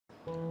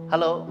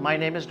Hello, my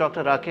name is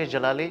Dr. Rakesh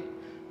Jalali.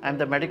 I'm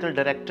the Medical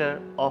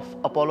Director of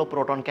Apollo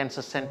Proton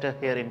Cancer Centre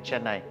here in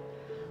Chennai.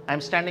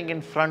 I'm standing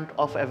in front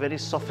of a very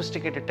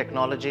sophisticated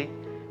technology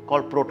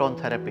called proton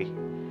therapy.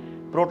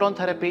 Proton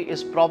therapy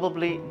is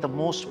probably the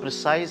most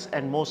precise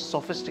and most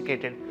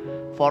sophisticated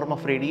form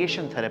of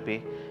radiation therapy,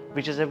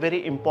 which is a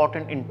very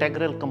important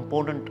integral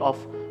component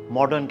of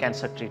modern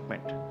cancer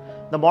treatment.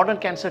 The modern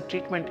cancer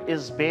treatment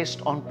is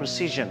based on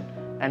precision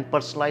and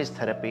personalized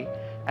therapy,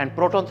 and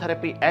proton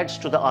therapy adds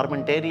to the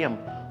armamentarium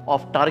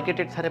of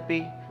targeted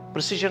therapy,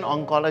 precision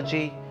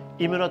oncology,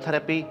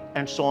 immunotherapy,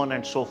 and so on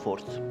and so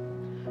forth.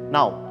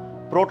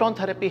 Now, proton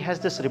therapy has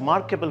this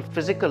remarkable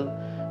physical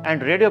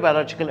and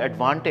radiobiological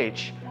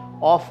advantage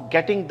of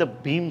getting the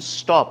beam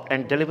stopped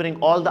and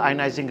delivering all the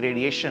ionizing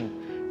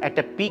radiation at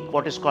a peak,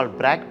 what is called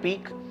Bragg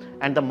peak.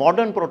 And the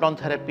modern proton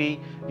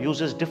therapy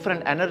uses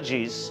different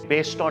energies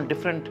based on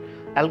different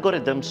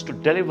algorithms to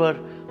deliver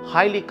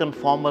highly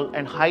conformal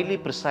and highly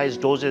precise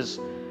doses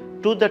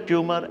to the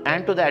tumor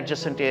and to the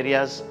adjacent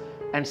areas,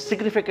 and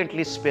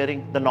significantly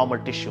sparing the normal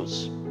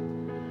tissues.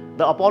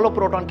 The Apollo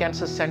Proton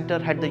Cancer Centre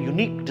had the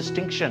unique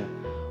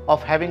distinction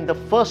of having the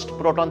first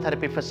proton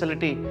therapy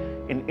facility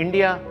in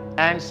India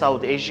and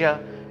South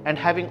Asia, and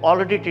having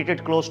already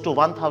treated close to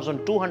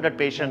 1,200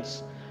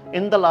 patients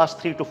in the last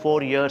 3 to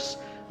 4 years.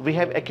 We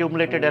have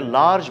accumulated a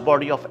large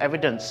body of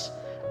evidence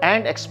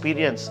and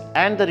experience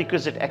and the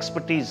requisite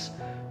expertise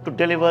to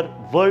deliver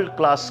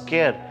world-class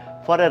care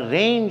for a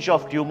range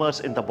of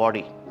tumors in the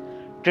body.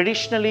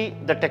 Traditionally,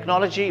 the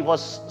technology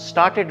was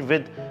started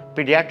with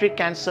pediatric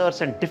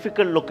cancers and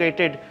difficult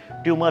located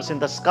tumors in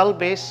the skull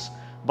base,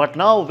 but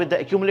now with the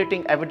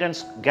accumulating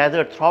evidence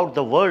gathered throughout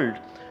the world,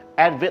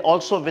 and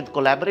also with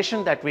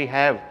collaboration that we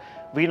have,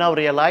 we now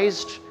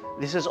realized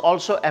this is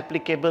also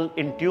applicable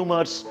in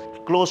tumors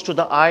close to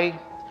the eye,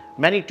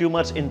 many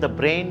tumors in the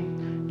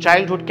brain,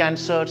 childhood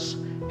cancers,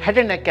 head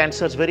and neck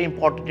cancers, very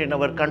important in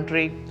our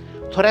country,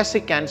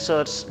 thoracic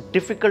cancers,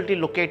 difficulty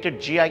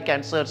located GI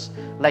cancers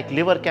like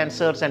liver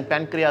cancers and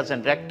pancreas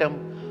and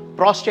rectum,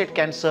 prostate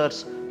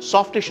cancers,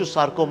 soft tissue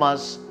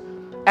sarcomas,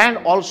 and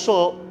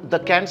also the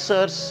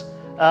cancers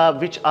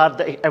which are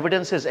the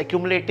evidence is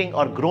accumulating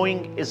or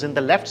growing is in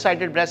the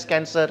left-sided breast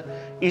cancer,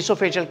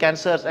 esophageal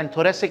cancers, and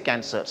thoracic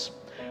cancers.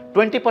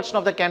 20%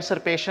 of the cancer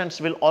patients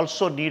will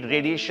also need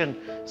radiation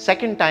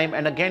second time,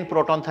 and again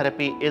proton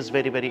therapy is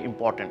very, very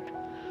important.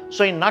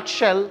 So in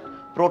nutshell,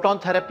 proton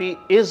therapy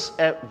is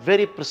a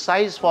very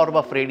precise form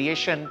of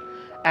radiation,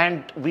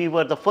 and we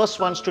were the first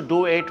ones to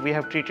do it. We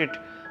have treated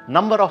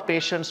number of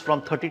patients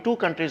from 32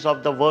 countries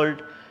of the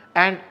world,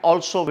 and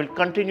also will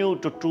continue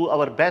to do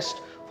our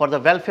best for the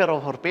welfare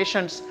of our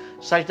patients,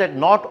 such that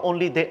not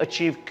only they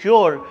achieve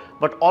cure,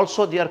 but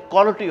also their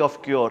quality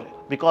of cure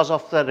because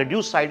of the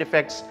reduced side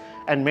effects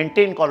and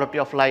maintained quality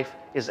of life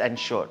is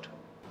ensured.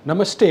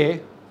 Namaste.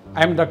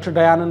 I am Dr.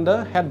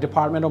 Dayananda, Head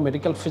Department of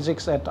Medical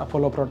Physics at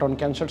Apollo Proton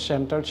Cancer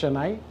Centre,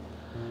 Chennai.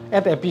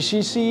 At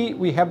APCC,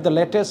 we have the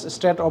latest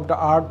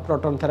state-of-the-art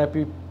proton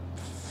therapy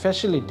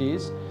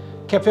facilities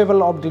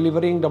capable of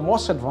delivering the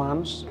most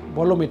advanced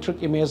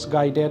volumetric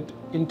image-guided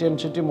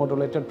intensity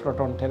modulated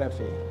proton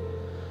therapy.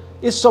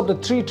 Each of the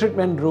 3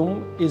 treatment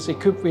rooms is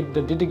equipped with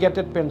the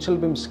dedicated pencil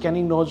beam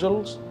scanning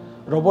nozzles,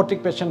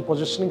 robotic patient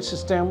positioning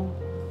system,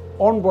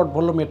 onboard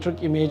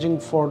volumetric imaging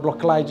for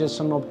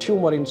localization of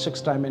tumor in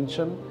 6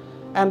 dimensions,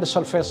 and the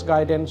surface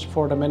guidance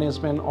for the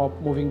management of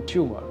moving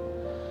tumor.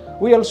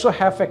 We also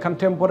have a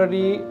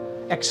contemporary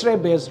X-ray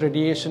based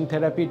radiation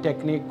therapy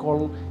technique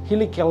called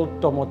helical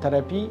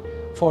tomotherapy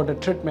for the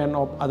treatment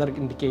of other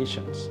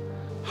indications.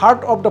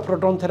 Heart of the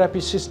proton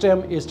therapy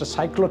system is the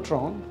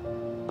cyclotron.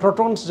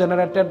 Protons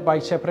generated by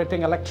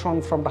separating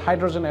electrons from the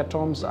hydrogen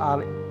atoms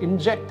are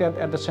injected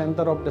at the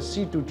center of the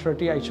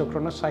C230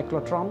 isochronous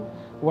cyclotron,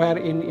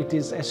 wherein it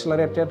is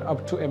accelerated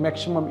up to a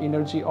maximum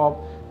energy of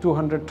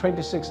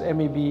 226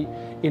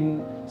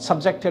 MeV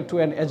subjected to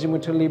an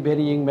azimutally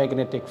varying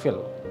magnetic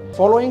field.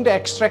 Following the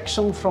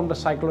extraction from the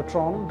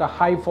cyclotron, the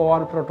high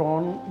power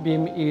proton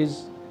beam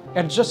is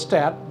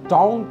adjusted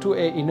down to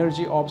an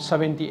energy of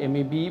 70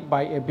 MeV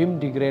by a beam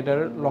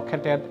degrader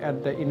located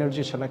at the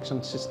energy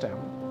selection system.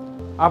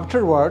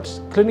 Afterwards,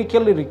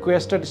 clinically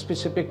requested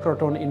specific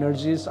proton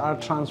energies are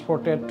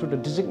transported to the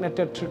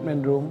designated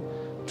treatment room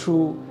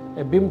through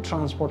a beam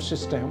transport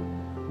system,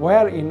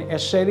 wherein a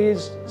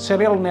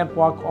serial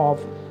network of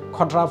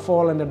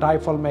quadrupole and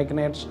dipole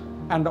magnets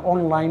and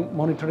online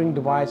monitoring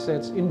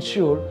devices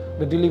ensure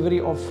the delivery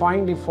of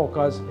finely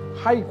focused,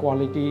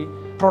 high-quality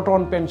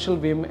proton pencil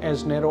beam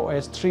as narrow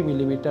as 3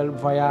 mm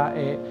via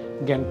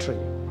a gantry.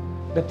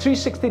 The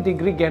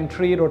 360-degree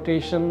gantry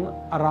rotation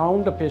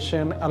around the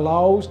patient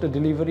allows the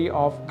delivery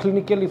of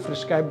clinically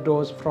prescribed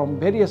dose from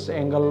various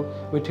angles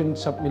within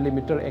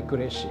sub-millimeter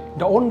accuracy.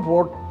 The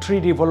onboard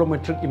 3D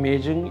volumetric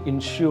imaging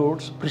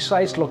ensures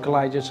precise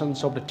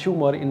localizations of the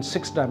tumor in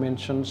 6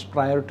 dimensions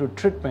prior to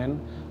treatment,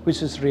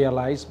 which is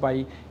realized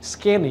by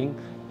scanning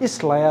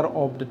each layer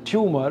of the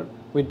tumor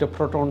with the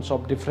protons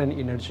of different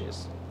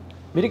energies.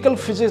 Medical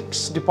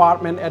Physics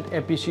Department at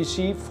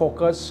APCC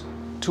focus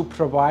to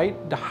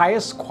provide the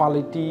highest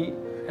quality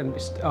and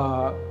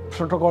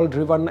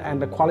protocol-driven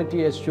and the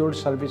quality-assured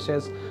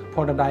services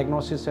for the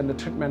diagnosis and the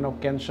treatment of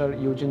cancer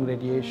using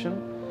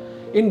radiation.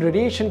 In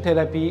radiation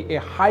therapy, a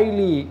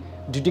highly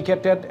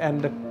dedicated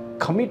and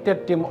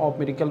committed team of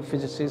medical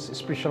physicists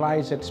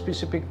specialized at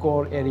specific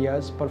core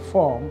areas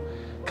perform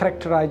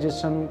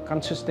characterization,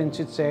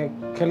 consistency check,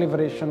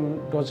 calibration,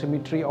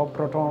 dosimetry of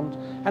protons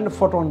and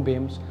photon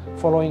beams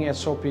following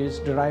SOPs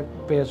derived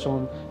based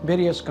on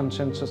various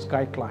consensus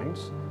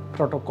guidelines,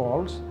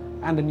 protocols,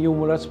 and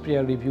numerous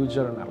peer-reviewed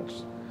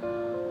journals.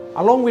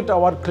 Along with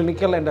our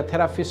clinical and the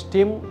therapist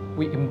team,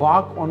 we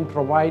embark on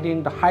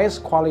providing the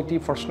highest quality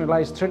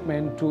personalized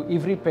treatment to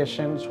every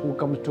patient who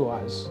comes to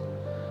us.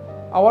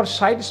 Our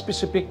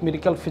site-specific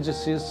medical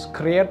physicists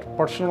create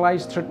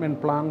personalized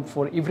treatment plan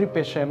for every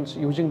patient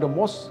using the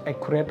most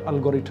accurate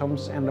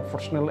algorithms and the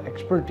personal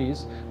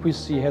expertise which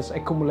she has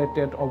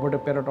accumulated over the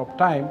period of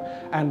time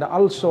and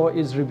also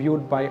is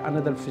reviewed by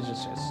another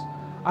physicist.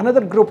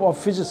 Another group of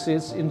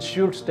physicists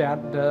ensures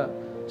that the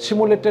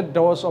simulated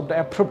dose of the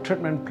approved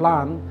treatment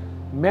plan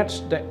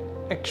matches the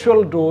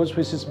actual dose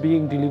which is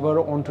being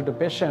delivered onto the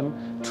patient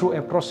through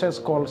a process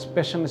called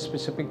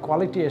patient-specific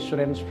quality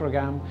assurance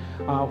program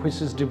which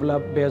is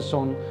developed based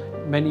on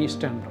many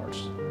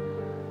standards.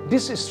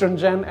 This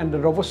stringent and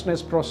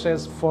robustness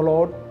process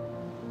followed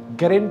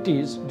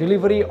guarantees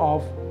delivery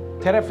of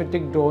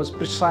therapeutic dose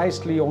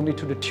precisely only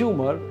to the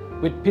tumor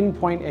with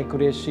pinpoint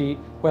accuracy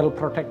while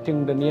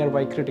protecting the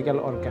nearby critical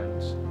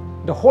organs.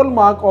 The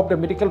hallmark of the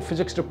medical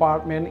physics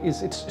department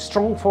is its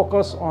strong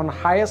focus on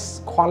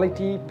highest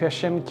quality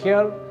patient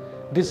care.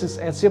 This is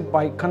achieved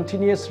by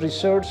continuous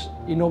research,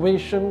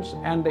 innovations,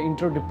 and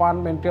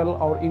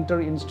interdepartmental or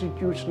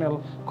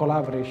interinstitutional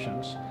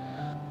collaborations.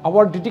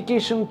 Our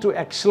dedication to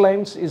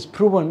excellence is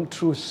proven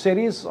through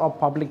series of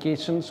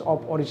publications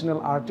of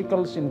original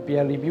articles in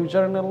peer-reviewed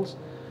journals.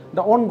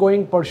 The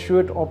ongoing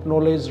pursuit of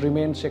knowledge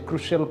remains a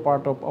crucial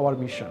part of our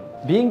mission.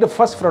 Being the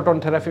first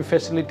proton therapy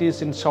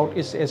facilities in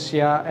Southeast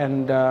Asia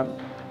and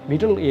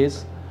Middle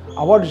East,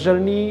 our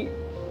journey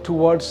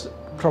towards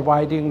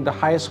providing the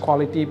highest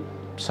quality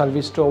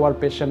service to our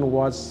patient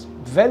was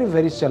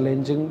very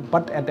challenging,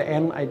 but at the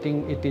end I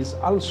think it is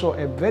also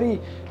a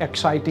very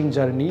exciting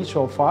journey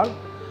so far.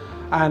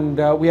 And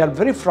we are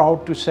very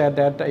proud to say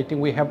that I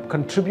think we have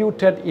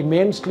contributed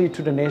immensely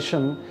to the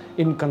nation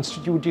in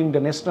constituting the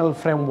national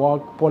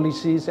framework,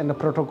 policies and the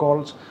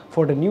protocols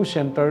for the new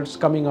centers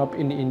coming up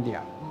in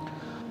India.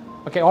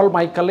 Okay, all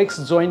my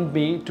colleagues joined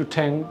me to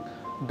thank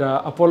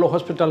the Apollo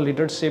Hospital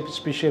leadership,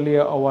 especially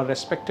our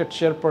respected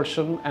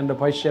chairperson and the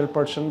vice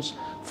chairpersons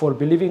for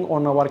believing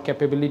on our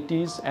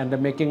capabilities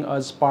and making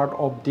us part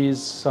of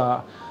this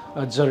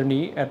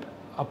journey at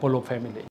Apollo family.